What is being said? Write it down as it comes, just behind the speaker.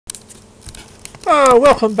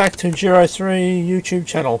Welcome back to Giro3 YouTube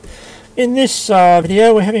channel. In this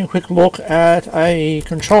video we're having a quick look at a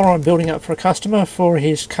controller I'm building up for a customer for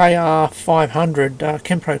his KR-500,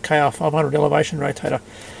 KENPRO KR-500 Elevation rotator.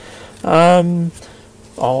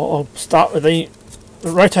 I'll start with the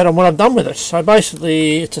rotator and what I've done with it. So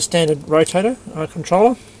basically it's a standard rotator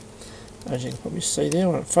controller. As you can probably see there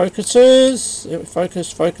when it focuses,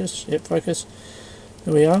 focus, focus.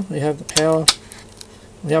 There we are, we have the power,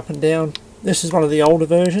 the up and down. This is one of the older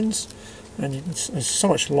versions, and there's so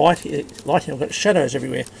much light here, I've got shadows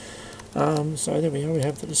everywhere. So there we are, we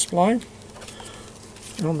have the display.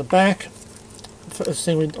 And on the back, the first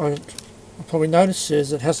thing I'll probably notice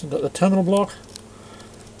is it hasn't got the terminal block.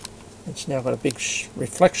 It's now got a big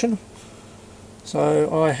reflection.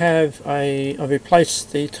 So I've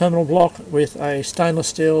replaced the terminal block with a stainless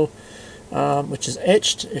steel, which is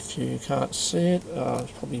etched. If you can't see it,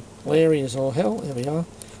 it's probably blurry as all hell. There we are.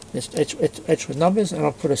 It's etched with numbers, and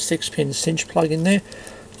I've put a 6-pin cinch plug in there.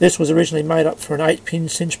 This was originally made up for an 8-pin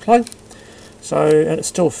cinch plug, and it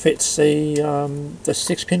still fits the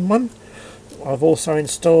 6-pin one. I've also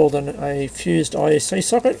installed a fused IEC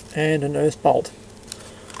socket and an earth bolt.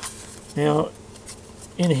 Now,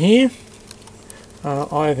 in here,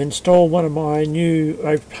 I've installed one of my new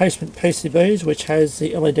replacement PCBs, which has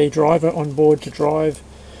the LED driver on board to drive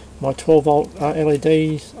my 12-volt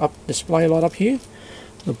LED display light up here.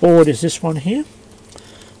 The board is this one here.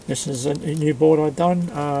 This is a new board I've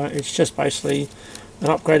done. It's just basically an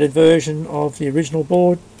upgraded version of the original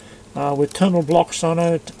board with terminal blocks on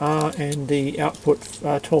it and the output,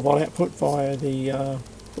 12-volt output via the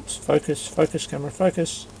focus, camera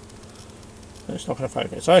focus. It's not going to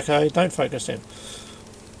focus. Okay, don't focus then.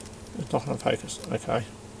 It's not going to focus. Okay.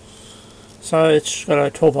 So it's got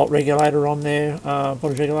a 12-volt regulator on there,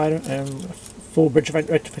 voltage regulator, and full bridge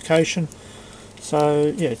rectification.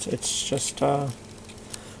 So yeah, it's just a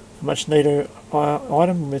much neater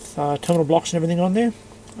item with terminal blocks and everything on there,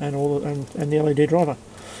 and the LED driver.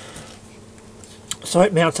 So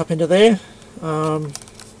it mounts up into there.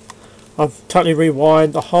 I've totally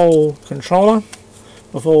rewired the whole controller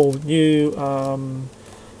with all new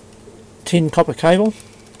tin copper cable,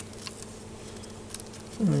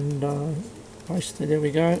 and basically there we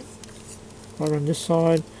go. Right on this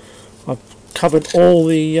side, I've covered all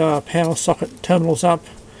the power socket terminals up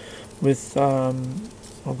with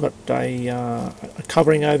I've got a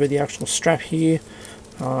covering over the actual strap here,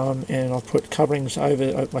 and I'll put coverings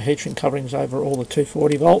over my heat shrink coverings over all the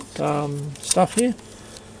 240 volt stuff here,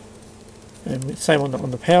 and same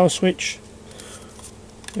on the power switch.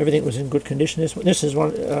 Everything was in good condition. This is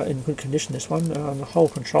one in good condition. This one, the whole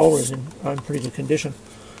controller is in pretty good condition,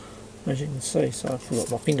 as you can see. So I've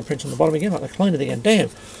got my fingerprints on the bottom again, like they cleaned it again. Damn.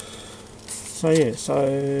 So yeah, so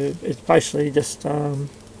it's basically just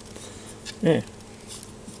yeah,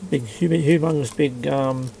 big, humongous big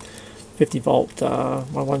 50 volt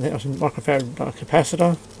 1000 microfarad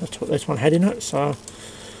capacitor. That's what this one had in it. So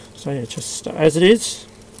yeah, just as it is,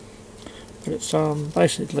 but it's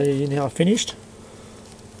basically now finished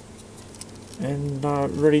and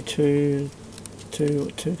ready to go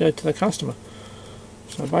to the customer.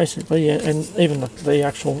 So basically, yeah, and even the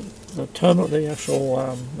actual terminal,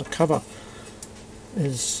 the cover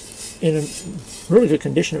is in a really good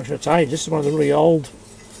condition for its age. This is one of the really old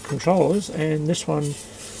controllers, and this one,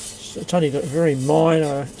 it's only got very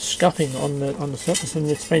minor scuffing on the surface, and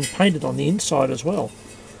it's been painted on the inside as well.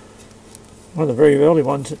 One of the very early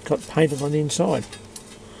ones that got painted on the inside.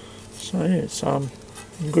 So yeah, it's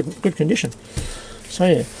in good condition. So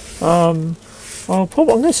yeah, I'm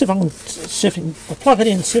going to see if I can plug it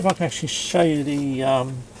in and see if I can actually show you the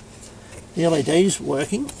LEDs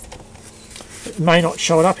working. It may not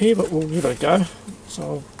show it up here, but we'll give it a go. So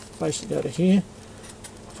I'll basically go to here,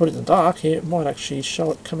 put it in the dark here, it might actually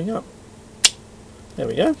show it coming up. There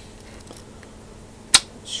we go.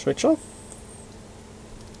 Switch off.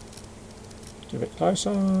 Get a bit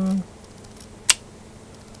closer.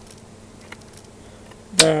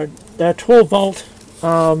 They're 12 volt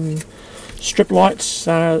strip lights.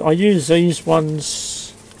 I use these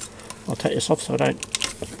ones. I'll take this off so I don't.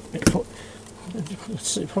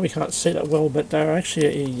 You probably can't see that well, but they're actually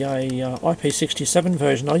a IP67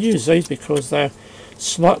 version. I use these because they're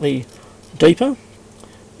slightly deeper,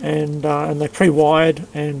 and they're pre-wired,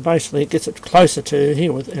 and basically it gets it closer to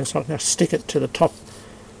here, and so I can stick it to the top.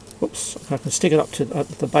 Whoops! I can stick it up to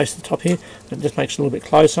the base of the top here. It just makes it a little bit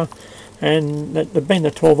closer. And being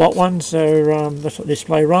the 12 volt ones, that's what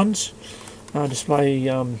display runs. Display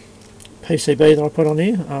PCB that I put on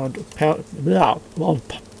here.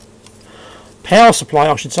 Power supply,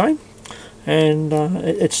 I should say. and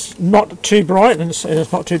it's not too bright, and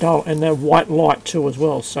it's not too dull, and they're white light too as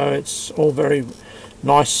well, so it's all very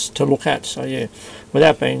nice to look at. So yeah,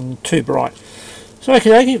 without being too bright. So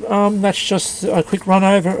okay, that's just a quick run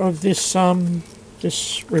over of this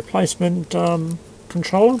this replacement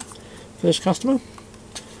controller for this customer.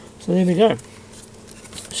 So there we go.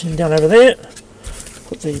 Sitting down over there,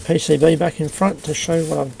 put the PCB back in front to show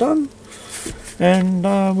what I've done,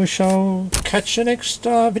 and we shall catch the next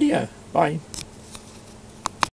video. Bye.